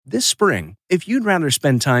This spring, if you'd rather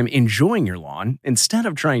spend time enjoying your lawn instead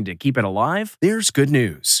of trying to keep it alive, there's good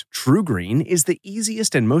news. True Green is the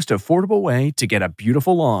easiest and most affordable way to get a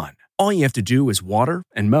beautiful lawn. All you have to do is water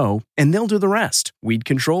and mow, and they'll do the rest. Weed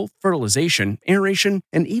control, fertilization, aeration,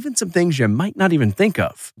 and even some things you might not even think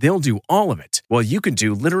of. They'll do all of it, while you can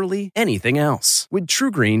do literally anything else. With True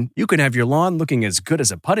Green, you can have your lawn looking as good as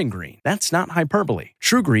a putting green. That's not hyperbole.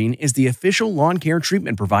 True Green is the official lawn care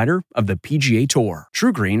treatment provider of the PGA Tour.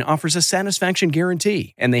 True Green offers a satisfaction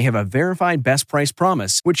guarantee, and they have a verified best price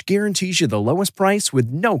promise, which guarantees you the lowest price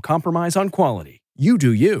with no compromise on quality. You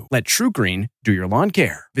do you. Let True Green do your lawn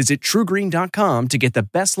care. Visit truegreen.com to get the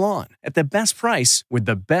best lawn at the best price with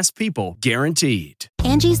the best people guaranteed.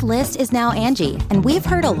 Angie's List is now Angie, and we've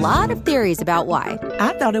heard a lot of theories about why.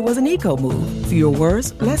 I thought it was an eco move. Fewer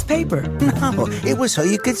words, less paper. No, it was so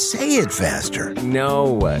you could say it faster.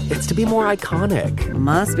 No, it's to be more iconic.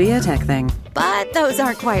 Must be a tech thing. But those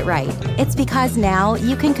aren't quite right. It's because now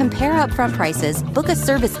you can compare upfront prices, book a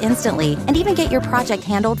service instantly, and even get your project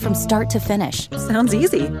handled from start to finish. Sounds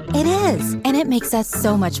easy. It is, and it makes us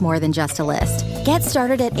so much more than just a list. Get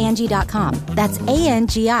started at Angie.com. That's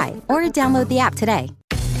ANGI, or download the app today.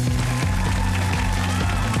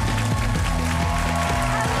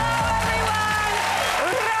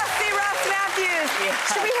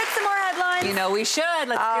 Should we hit some more headlines? You know we should. Let's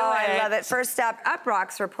do it. I love it. First up,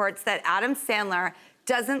 Uproxx reports that Adam Sandler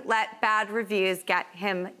doesn't let bad reviews get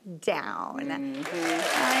him down. He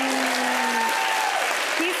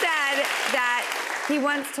said that he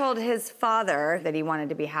once told his father that he wanted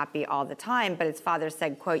to be happy all the time, but his father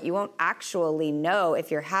said, quote, "You won't actually know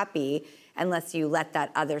if you're happy unless you let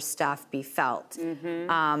that other stuff be felt."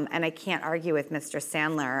 And I can't argue with Mr.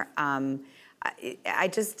 Sandler.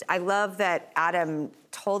 I love that Adam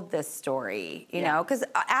told this story, you know, because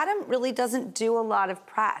Adam really doesn't do a lot of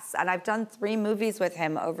press. And I've done 3 movies with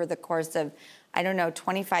him over the course of,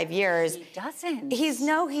 25 years. He doesn't. He's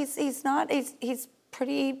not, he's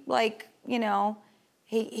pretty, like,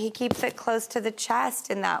 he keeps it close to the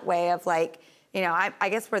chest in that way of, like, I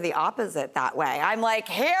guess we're the opposite that way. I'm like,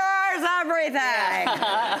 here's everything.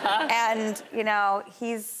 And,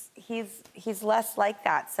 he's less like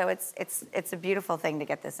that. So it's a beautiful thing to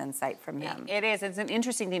get this insight from him. It is. It's an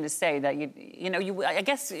interesting thing to say that I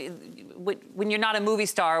guess when you're not a movie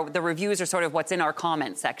star, the reviews are sort of what's in our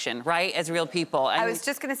comment section, right? As real people. And I was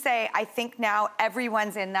just going to say, I think now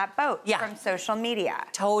everyone's in that boat from social media.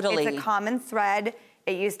 Totally. It's a common thread.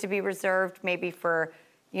 It used to be reserved maybe for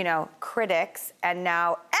critics, and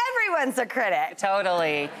now everyone's a critic.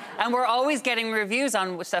 Totally. And we're always getting reviews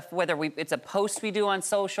on stuff, whether it's a post we do on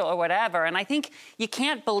social or whatever. And I think you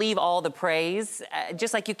can't believe all the praise,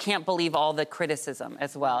 just like you can't believe all the criticism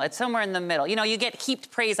as well. It's somewhere in the middle. You get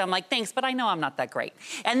heaped praise. I'm like, thanks, but I know I'm not that great.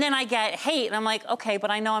 And then I get hate, and I'm like, okay,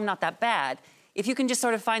 but I know I'm not that bad. If you can just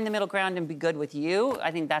sort of find the middle ground and be good with you,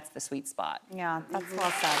 I think that's the sweet spot. Yeah, that's well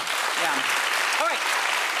said. Yeah. All right.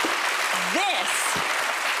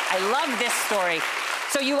 I love this story.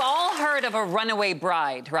 So you all heard of a runaway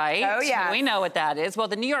bride, right? Oh, yeah. We know what that is. Well,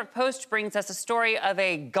 the New York Post brings us a story of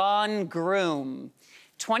a gone groom.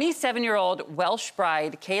 27-year-old Welsh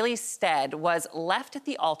bride Kaylee Stead was left at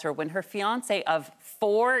the altar when her fiancé of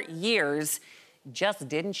 4 years just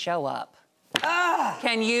didn't show up.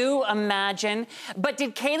 Can you imagine? But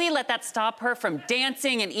did Kaylee let that stop her from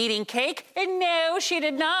dancing and eating cake? And no, she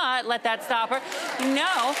did not let that stop her.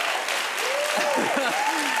 No.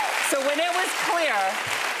 So when it was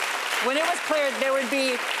clear there would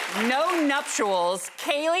be no nuptials,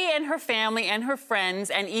 Kaylee and her family and her friends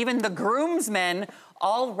and even the groomsmen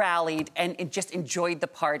all rallied and just enjoyed the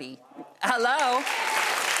party. Hello?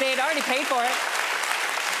 They had already paid for it.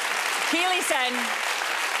 Kaylee said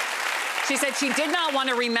she did not want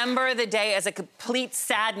to remember the day as a complete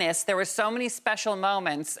sadness. There were so many special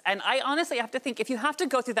moments. And I honestly have to think, if you have to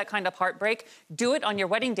go through that kind of heartbreak, do it on your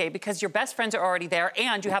wedding day because your best friends are already there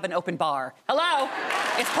and you have an open bar. Hello?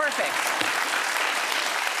 It's perfect.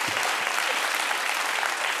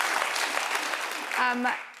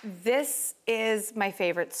 This is my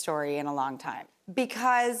favorite story in a long time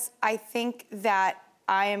because I think that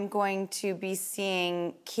I am going to be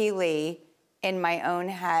seeing Keely in my own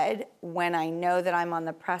head when I know that I'm on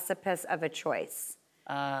the precipice of a choice.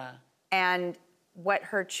 And what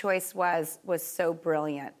her choice was so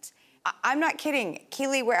brilliant. I'm not kidding.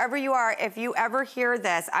 Keely, wherever you are, if you ever hear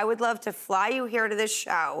this, I would love to fly you here to this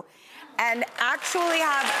show and actually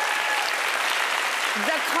have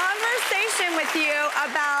the conversation with you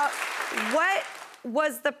about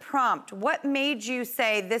was the prompt? What made you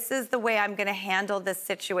say, this is the way I'm going to handle this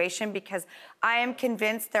situation? Because I am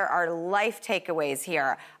convinced there are life takeaways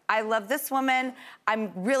here. I love this woman.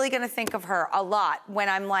 I'm really going to think of her a lot when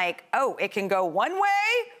I'm like, oh, it can go one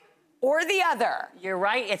way or the other. You're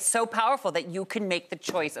right. It's so powerful that you can make the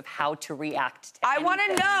choice of how to react to I want to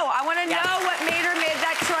know. I want to know what made her make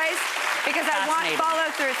that choice because I want follow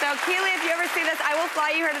through. So, Keely, if you ever see this, I will fly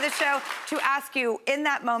you here to the show to ask you in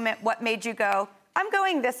that moment what made you go, I'm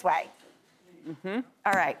going this way. Mm-hmm.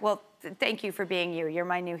 All right. Well, thank you for being you. You're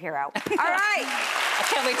my new hero. All right. I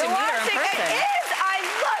can't wait to meet her in person. It is. I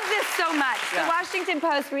love this so much. Yeah. The Washington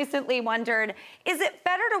Post recently wondered, is it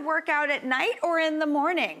better to work out at night or in the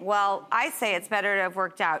morning? Well, I say it's better to have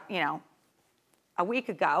worked out, a week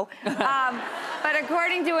ago. But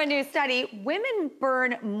according to a new study, women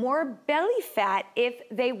burn more belly fat if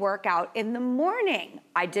they work out in the morning.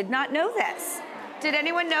 I did not know this. Did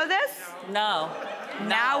anyone know this? No.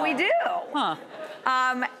 Now we do. Huh.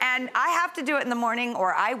 And I have to do it in the morning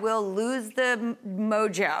or I will lose the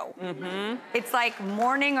mojo. Mm-hmm. It's like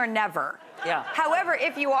morning or never. Yeah. However,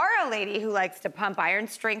 if you are a lady who likes to pump iron,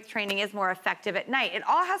 strength training is more effective at night. It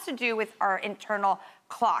all has to do with our internal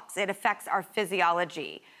clocks. It affects our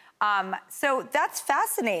physiology. So that's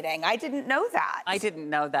fascinating. I didn't know that. I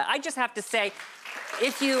didn't know that. I just have to say,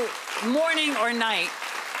 if you, morning or night,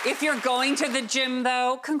 if you're going to the gym,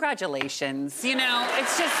 though, congratulations.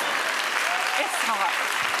 It's just, it's hard.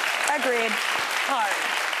 Agreed. Hard.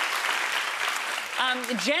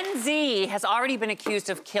 Gen Z has already been accused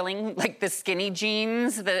of killing, the skinny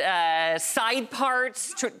jeans, the side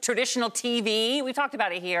parts, traditional TV. We talked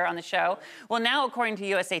about it here on the show. Well, now, according to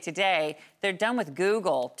USA Today, they're done with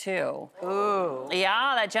Google, too. Ooh.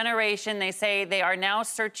 Yeah, that generation, they say they are now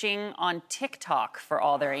searching on TikTok for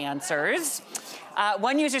all their answers.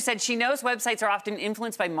 One user said she knows websites are often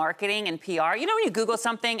influenced by marketing and PR. You know when you Google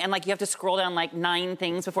something and, you have to scroll down, 9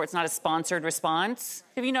 things before it's not a sponsored response?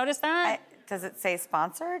 Have you noticed that? Does it say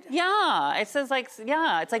sponsored? Yeah, it says it's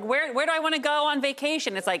where do I want to go on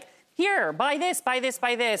vacation? It's here, buy this,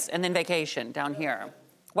 and then vacation down here.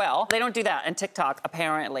 Well, they don't do that on TikTok,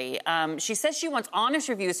 apparently. She says she wants honest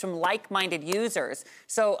reviews from like-minded users.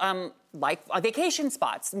 So, vacation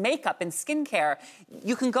spots, makeup, and skincare,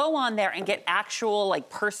 you can go on there and get actual,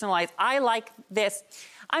 personalized, I like this.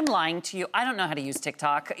 I'm lying to you. I don't know how to use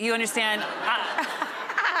TikTok. You understand?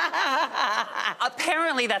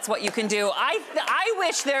 Apparently, that's what you can do. I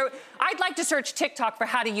wish I'd like to search TikTok for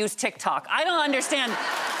how to use TikTok. I don't understand.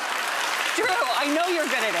 Drew, I know you're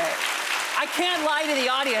good at it. I can't lie to the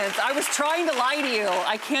audience. I was trying to lie to you.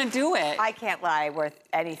 I can't do it. I can't lie worth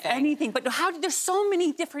anything. Anything. But there's so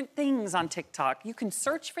many different things on TikTok. You can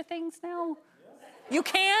search for things now? You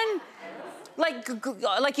can? Like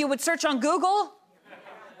you would search on Google?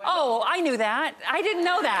 Oh, I knew that. I didn't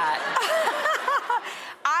know that.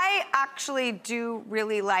 I actually do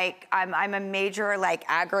really I'm a major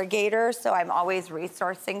aggregator, so I'm always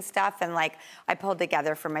resourcing stuff and I pulled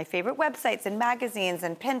together from my favorite websites and magazines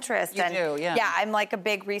and Pinterest. You do, yeah. Yeah, I'm a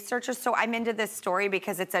big researcher, so I'm into this story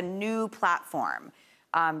because it's a new platform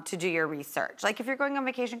to do your research. If you're going on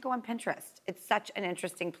vacation, go on Pinterest. It's such an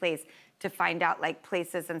interesting place to find out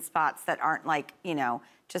places and spots that aren't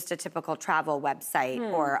just a typical travel website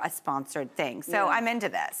or a sponsored thing. So I'm into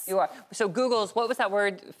this. You are. So Google's, what was that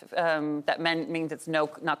word that means it's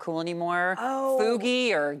not cool anymore? Oh.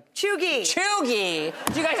 Foogie or? Chuggy. Chuggy.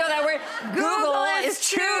 Do you guys know that word? Google is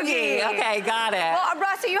chuggy. Okay, got it. Well,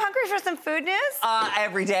 Ross, are you hungry for some food news?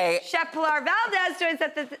 Every day. Chef Pilar Valdez joins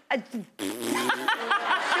us at the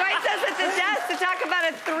desk to talk about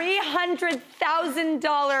a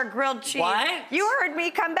 $300,000 grilled cheese. What? You heard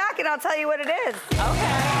me. Come back and I'll tell you what it is.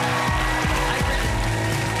 Okay.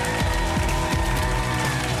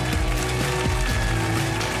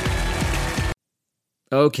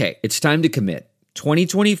 Okay, it's time to commit.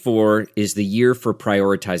 2024 is the year for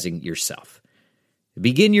prioritizing yourself.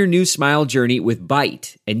 Begin your new smile journey with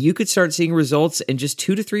Byte, and you could start seeing results in just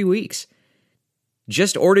 2 to 3 weeks.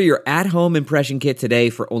 Just order your at-home impression kit today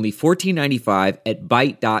for only $14.95 at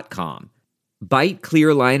Byte.com. Byte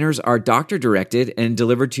clear liners are doctor-directed and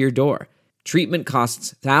delivered to your door. Treatment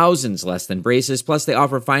costs thousands less than braces, plus they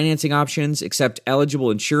offer financing options, accept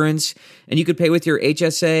eligible insurance, and you could pay with your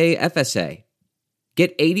HSA, FSA.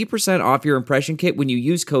 Get 80% off your impression kit when you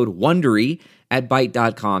use code WONDERY at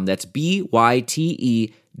Byte.com. That's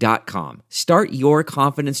BYTE.com. Start your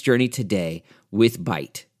confidence journey today with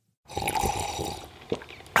Byte.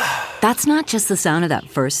 That's not just the sound of that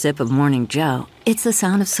first sip of Morning Joe. It's the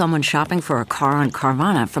sound of someone shopping for a car on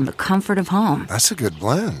Carvana from the comfort of home. That's a good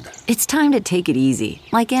blend. It's time to take it easy,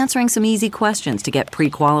 like answering some easy questions to get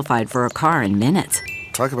pre-qualified for a car in minutes.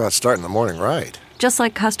 Talk about starting the morning right. Just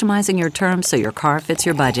like customizing your terms so your car fits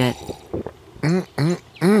your budget.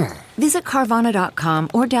 Visit Carvana.com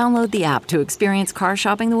or download the app to experience car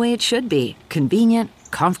shopping the way it should be. Convenient,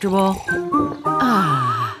 comfortable. Ah.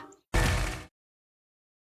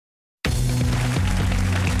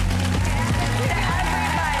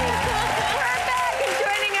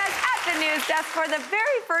 For the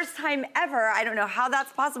very first time ever, I don't know how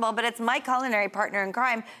that's possible, but it's my culinary partner in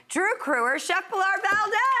crime, Drew Crewer, Chef Pilar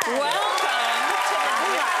Valdez. Welcome to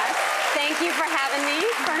the U.S. Thank you for having me.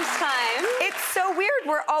 First time. It's so weird.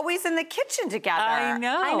 We're always in the kitchen together. I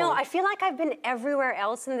know. I feel like I've been everywhere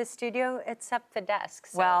else in the studio except the desk.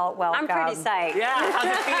 So well, welcome. I'm pretty psyched. Yeah, how's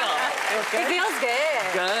it feel? It feels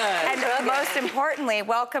good. Good. And most importantly,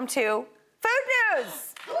 welcome to Food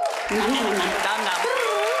News.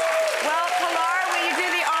 Well, Pilar, will you do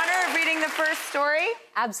the honor of reading the first story?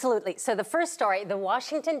 Absolutely. So the first story, the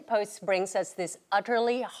Washington Post brings us this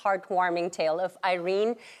utterly heartwarming tale of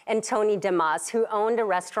Irene and Tony Demas, who owned a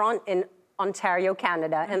restaurant in Ontario,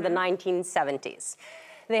 Canada in the 1970s.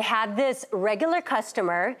 They had this regular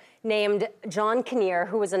customer named John Kinnear,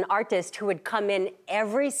 who was an artist who would come in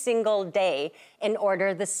every single day and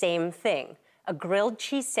order the same thing. A grilled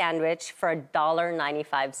cheese sandwich for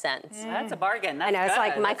 $1.95. That's a bargain. That's I know, it's good.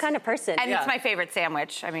 like my kind of person. And it's my favorite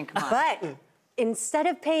sandwich. I mean, come on. But instead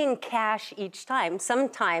of paying cash each time,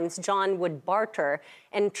 sometimes John would barter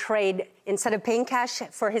and trade. Instead of paying cash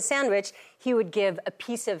for his sandwich, he would give a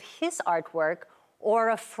piece of his artwork or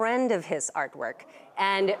a friend of his artwork.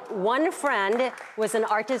 And one friend was an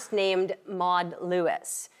artist named Maud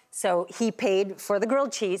Lewis. So he paid for the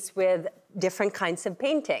grilled cheese with different kinds of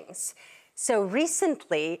paintings. So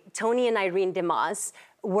recently, Tony and Irene Demas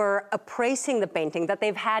were appraising the painting that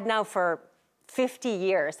they've had now for 50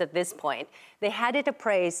 years at this point. They had it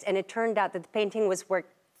appraised, and it turned out that the painting was worth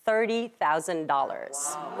 $30,000.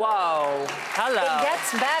 Whoa. Hello.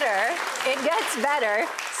 It gets better.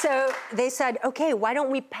 So they said, okay, why don't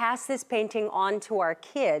we pass this painting on to our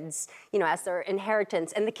kids, as their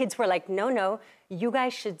inheritance? And the kids were like, no, you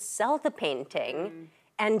guys should sell the painting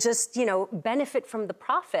and just, benefit from the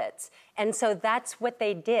profits. And so that's what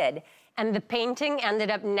they did. And the painting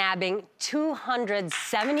ended up nabbing $272,548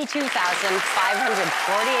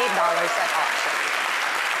 at auction.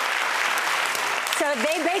 So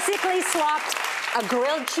they basically swapped a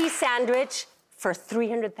grilled cheese sandwich for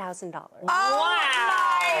 $300,000. Oh, my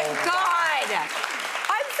God!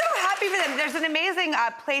 I'm so happy for them. There's an amazing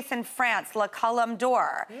place in France, La Colombe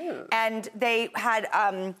d'Or, and they had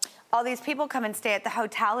all these people come and stay at the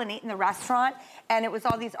hotel and eat in the restaurant, and it was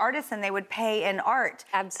all these artists, and they would pay in art.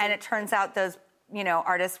 Absolutely. And it turns out those,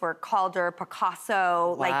 artists were Calder,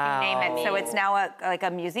 Picasso, like you name it. So it's now like a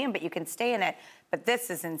museum, but you can stay in it. But this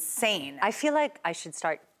is insane. I feel like I should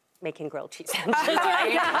start making grilled cheese sandwiches. I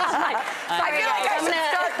feel like I should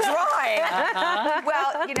start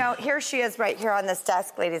drawing. Well, here she is right here on this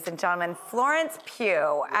desk, ladies and gentlemen. Florence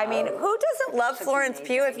Pugh. I mean, who doesn't love Florence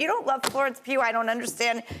Pugh? If you don't love Florence Pugh, I don't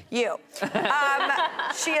understand you.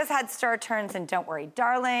 She has had star turns in Don't Worry,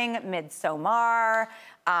 Darling, Midsommar,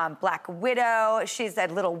 Black Widow. She's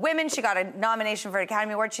at Little Women. She got a nomination for an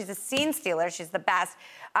Academy Award. She's a scene stealer. She's the best.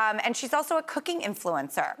 And she's also a cooking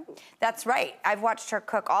influencer. That's right. I've watched her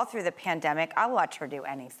cook all through the pandemic. I'll watch her do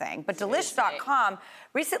anything. But Delish.com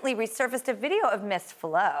recently resurfaced a video of Miss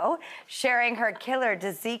Flo sharing her killer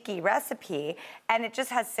tzatziki recipe, and it just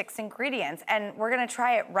has 6 ingredients. And we're gonna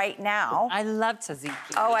try it right now. I love tzatziki.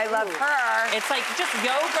 Oh, I love her. It's like just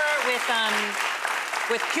yogurt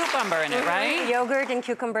with cucumber in it, right? Yogurt and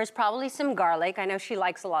cucumbers, probably some garlic. I know she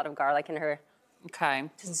likes a lot of garlic in her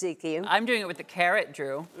tzatziki. I'm doing it with the carrot,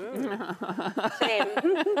 Drew. Same.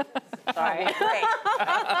 Sorry. Great.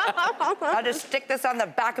 I'll just stick this on the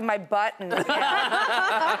back of my butt and take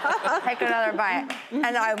another bite,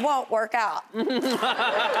 and I won't work out. That's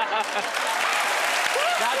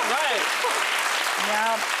right.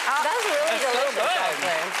 No. That's really delicious,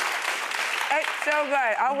 actually. It's so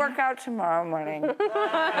good. I'll work out tomorrow morning.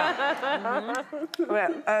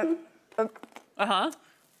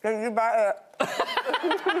 Can you buy it?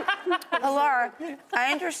 Pilar,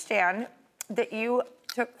 I understand that you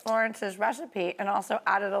took Florence's recipe and also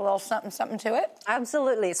added a little something to it.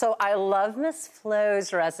 Absolutely. So I love Miss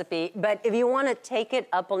Flo's recipe, but if you want to take it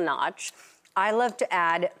up a notch, I love to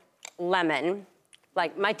add lemon.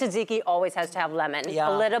 Like my tzatziki always has to have lemon. Yeah.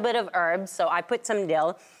 A little bit of herbs, so I put some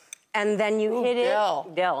dill. And then you hit dill.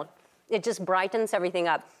 Dill. It just brightens everything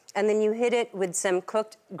up. and then you hit it with some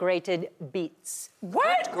cooked grated beets.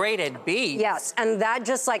 What? Grated beets? Yes, and that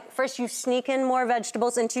just like, first you sneak in more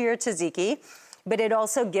vegetables into your tzatziki, but it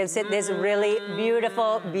also gives it this really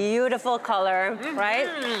beautiful, beautiful color, right?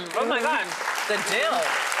 Oh my God, the dill.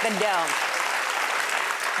 The dill.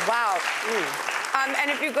 Wow. And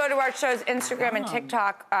if you go to our show's Instagram and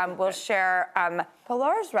TikTok, we'll share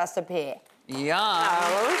Pilar's recipe. Yum.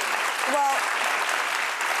 Well,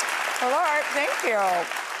 Pilar, thank you.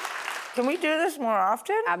 Can we do this more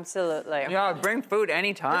often? Absolutely. Yeah, bring food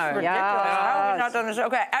anytime. Ridiculous. How have we not done this?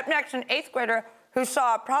 Okay, up next, an 8th grader who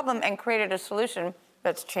saw a problem and created a solution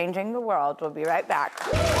that's changing the world. We'll be right back.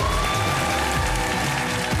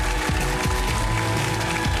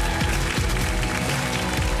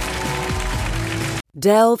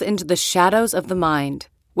 Delve into the shadows of the mind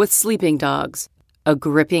with Sleeping Dogs, a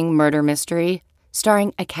gripping murder mystery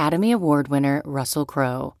starring Academy Award winner Russell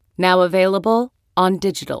Crowe. Now available on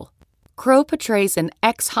digital. Crowe portrays an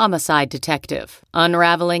ex-homicide detective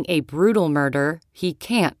unraveling a brutal murder he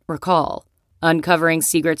can't recall. Uncovering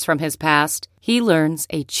secrets from his past, he learns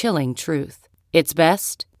a chilling truth. It's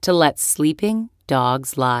best to let sleeping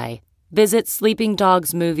dogs lie. Visit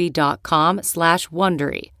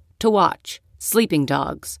sleepingdogsmovie.com/Wondery to watch Sleeping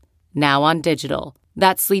Dogs, now on digital.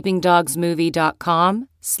 That's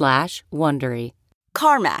sleepingdogsmovie.com/Wondery.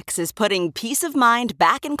 CarMax is putting peace of mind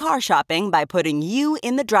back in car shopping by putting you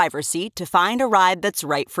in the driver's seat to find a ride that's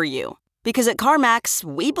right for you. Because at CarMax,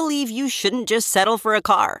 we believe you shouldn't just settle for a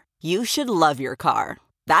car. You should love your car.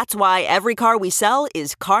 That's why every car we sell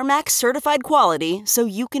is CarMax certified quality, so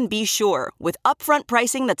you can be sure with upfront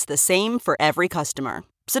pricing that's the same for every customer.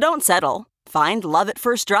 So don't settle. Find love at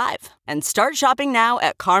first drive and start shopping now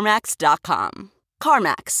at CarMax.com.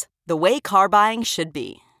 CarMax, the way car buying should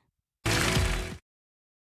be.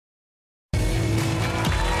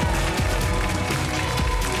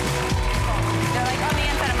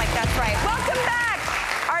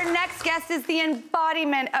 Next guest is the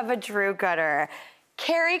embodiment of a Drew-Gooder.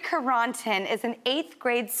 Kerry is an 8th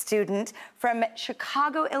grade student from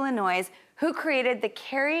Chicago, Illinois, who created the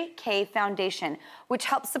Kerry K Foundation, which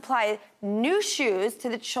helps supply new shoes to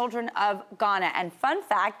the children of Ghana. And fun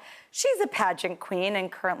fact, she's a pageant queen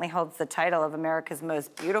and currently holds the title of America's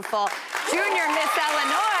Most Beautiful Junior Miss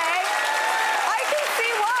Illinois. I can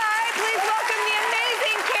see why. Please welcome the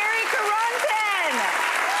amazing Kerry Caronten.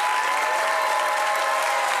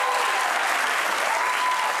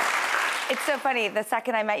 It's so funny. The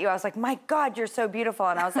second I met you, I was like, my God, you're so beautiful.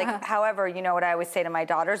 And I was like, however, you know what I always say to my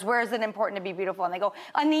daughters, where is it important to be beautiful? And they go,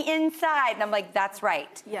 on the inside. And I'm like, that's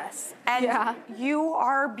right. Yes. And you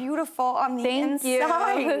are beautiful on the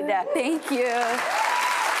inside. Thank you.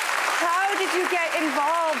 How did you get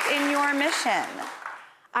involved in your mission?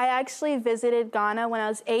 I actually visited Ghana when I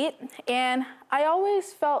was 8, and I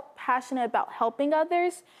always felt passionate about helping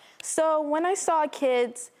others. So when I saw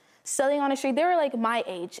kids selling on the street, they were like my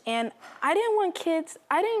age, and I didn't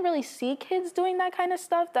really see kids doing that kind of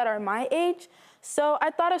stuff that are my age, so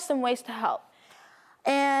I thought of some ways to help.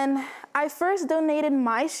 And I first donated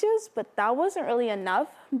my shoes, but that wasn't really enough.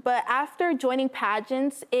 But after joining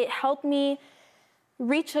pageants, it helped me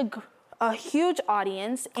reach a huge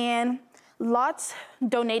audience, and lots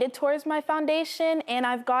donated towards my foundation, and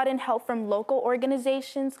I've gotten help from local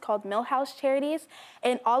organizations called Millhouse Charities,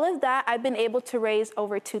 and all of that, I've been able to raise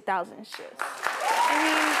over 2,000 shoes. I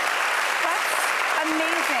mean, that's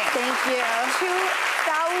amazing. Thank you.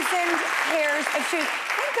 2,000 pairs of shoes.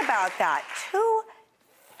 Think about that,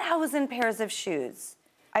 2,000 pairs of shoes.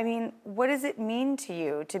 I mean, what does it mean to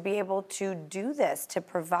you to be able to do this, to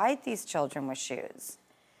provide these children with shoes?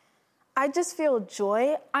 I just feel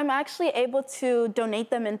joy. I'm actually able to donate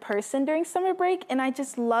them in person during summer break, and I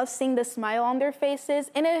just love seeing the smile on their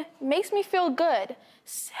faces, and it makes me feel good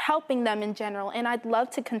helping them in general, and I'd love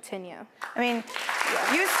to continue. I mean,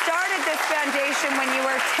 you started this foundation when you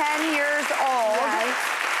were 10 years old. Yes.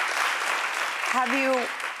 Have you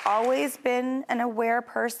always been an aware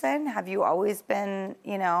person? Have you always been,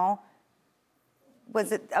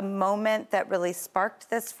 was it a moment that really sparked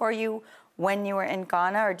this for you when you were in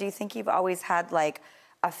Ghana, or do you think you've always had like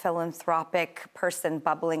a philanthropic person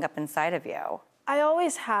bubbling up inside of you? I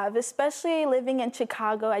always have, especially living in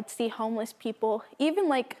Chicago. I'd see homeless people, even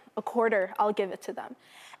like a quarter, I'll give it to them.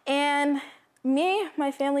 And me,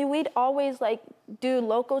 my family, we'd always do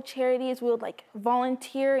local charities. We would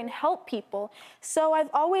volunteer and help people. So I've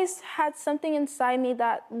always had something inside me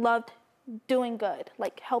that loved doing good,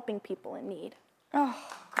 like helping people in need. Oh,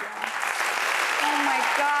 yeah. Oh my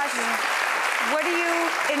gosh. What do you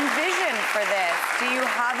envision for this? Do you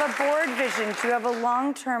have a board vision? Do you have a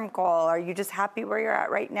long-term goal? Are you just happy where you're at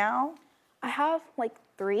right now? I have like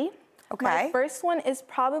 3. Okay. My first one is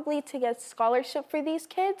probably to get a scholarship for these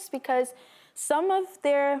kids because some of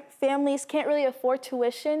their families can't really afford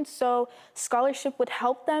tuition, so scholarship would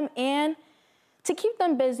help them and to keep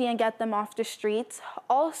them busy and get them off the streets.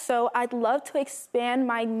 Also, I'd love to expand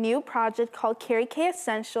my new project called Kerry K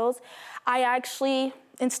Essentials. I actually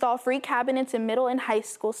install free cabinets in middle and high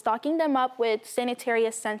school, stocking them up with sanitary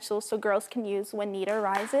essentials so girls can use when need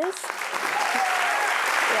arises.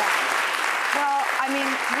 Well, I mean,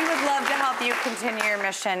 we would love to help you continue your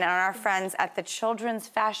mission, and our friends at the children's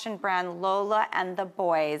fashion brand Lola and the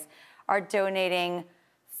Boys are donating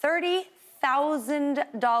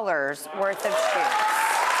 $30,000 worth of shoes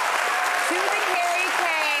to the Kerry K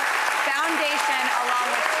Foundation, along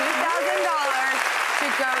with $2,000 to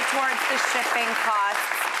go towards the shipping costs.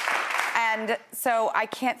 And so I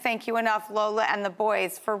can't thank you enough, Lola and the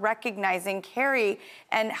Boys, for recognizing Kerry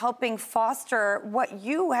and helping foster what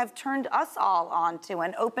you have turned us all onto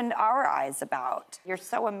and opened our eyes about. You're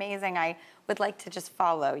so amazing. I would like to just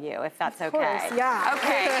follow you, if that's okay. Of course, yeah.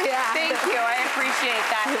 Okay, Yeah. Thank you. I appreciate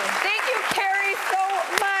that. Thank you, Kerry, so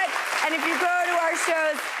much. And if you go to our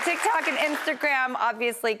shows, TikTok and Instagram,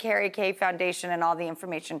 obviously Kerry K Foundation and all the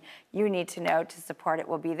information you need to know to support it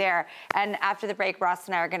will be there. And after the break, Ross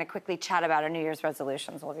and I are going to quickly chat about our New Year's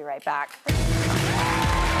resolutions. We'll be right back.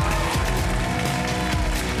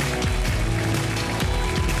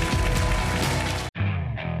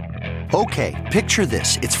 Okay, picture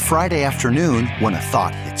this. It's Friday afternoon when a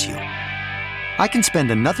thought hits you. I can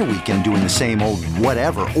spend another weekend doing the same old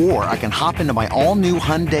whatever, or I can hop into my all-new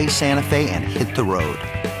Hyundai Santa Fe and hit the road.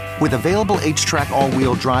 With available H-Track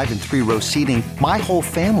all-wheel drive and 3-row seating, my whole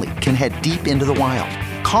family can head deep into the wild.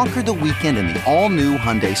 Conquer the weekend in the all-new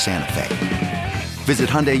Hyundai Santa Fe. Visit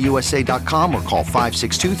HyundaiUSA.com or call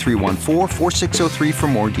 562-314-4603 for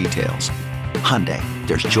more details. Hyundai,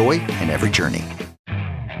 there's joy in every journey.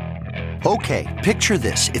 Okay, picture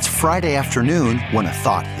this. It's Friday afternoon when a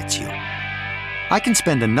thought hits you. I can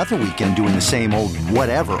spend another weekend doing the same old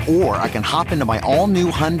whatever, or I can hop into my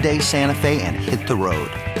all-new Hyundai Santa Fe and hit the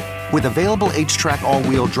road. With available H-Track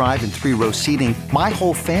all-wheel drive and 3-row seating, my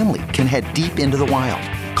whole family can head deep into the wild.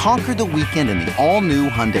 Conquer the weekend in the all-new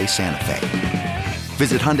Hyundai Santa Fe.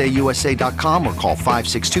 Visit HyundaiUSA.com or call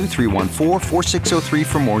 562-314-4603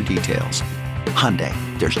 for more details. Hyundai,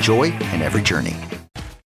 there's joy in every journey.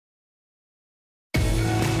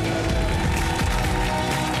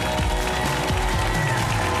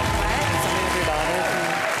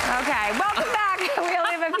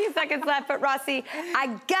 Seconds left, but Rossi,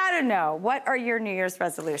 I gotta know, what are your New Year's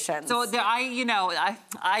resolutions? So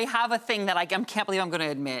I have a thing that I can't believe I'm going to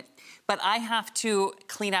admit, but I have to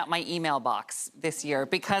clean out my email box this year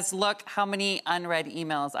because look how many unread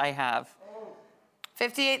emails I have.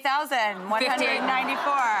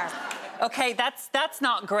 58,194. Okay, that's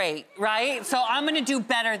not great, right? So I'm going to do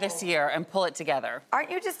better this year and pull it together.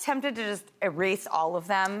 Aren't you just tempted to just erase all of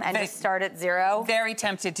them and just start at zero? Very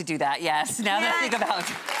tempted to do that, yes. Now that I think about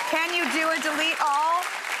it. Can you do a delete all?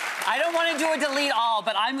 I don't want to do a delete all,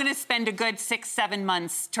 but I'm going to spend a good 6-7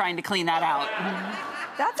 months trying to clean that out.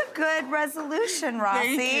 That's a good resolution,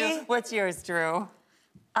 Rossi. Thank you. What's yours, Drew?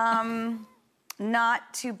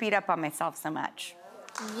 Not to beat up on myself so much.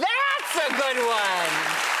 That's a good one.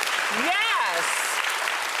 Yes.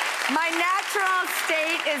 My natural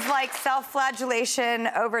state is like self-flagellation,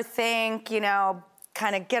 overthink,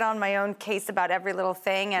 kind of get on my own case about every little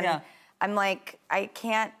thing. And I'm like, I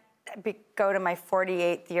can't go to my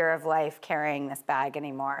 48th year of life carrying this bag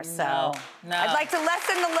anymore. So I'd like to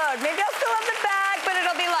lessen the load. Maybe I'll still have the bag, but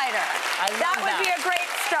it'll be lighter. That would be a great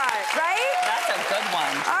start, right? That's a good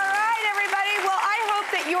one. All right, everybody. Well, I hope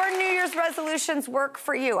that your New Year's resolutions work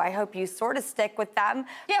for you. I hope you sort of stick with them.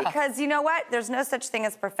 Yeah. Because you know what? There's no such thing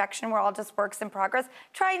as perfection. We're all just works in progress,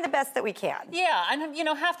 trying the best that we can. Yeah, and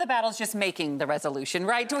half the battle is just making the resolution,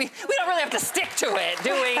 right? We don't really have to stick to it,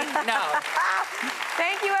 do we? No.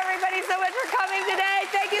 Thank you, everybody, so much for coming today.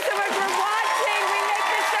 Thank you so much for watching. We make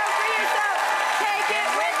this show for you, so take it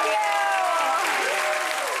with you.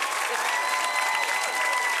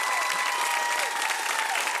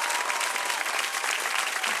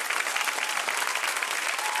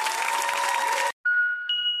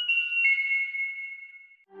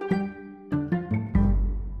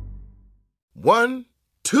 One,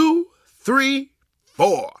 2, 3,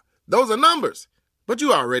 4. Those are numbers, but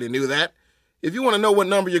you already knew that. If you want to know what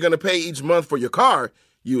number you're going to pay each month for your car,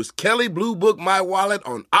 use Kelly Blue Book My Wallet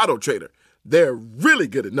on Auto Trader. They're really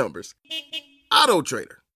good at numbers. Auto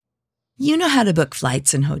Trader. You know how to book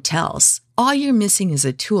flights and hotels. All you're missing is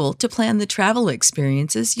a tool to plan the travel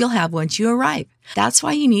experiences you'll have once you arrive. That's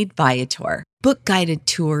why you need Viator. Book guided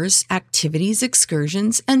tours, activities,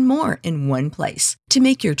 excursions, and more in one place to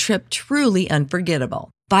make your trip truly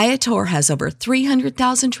unforgettable. Viator has over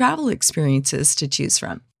 300,000 travel experiences to choose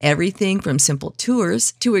from. Everything from simple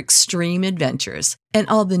tours to extreme adventures and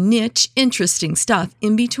all the niche, interesting stuff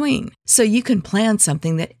in between. So you can plan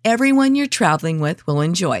something that everyone you're traveling with will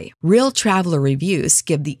enjoy. Real traveler reviews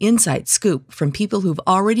give the inside scoop from people who've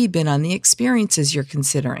already been on the experiences you're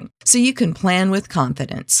considering. So you can plan with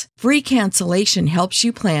confidence. Free cancellation helps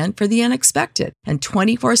you plan for the unexpected. And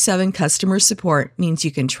 24/7 customer support means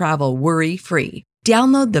you can travel worry-free.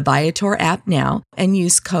 Download the Viator app now and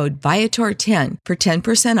use code Viator10 for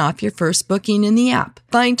 10% off your first booking in the app.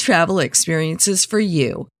 Find travel experiences for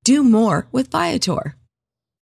you. Do more with Viator.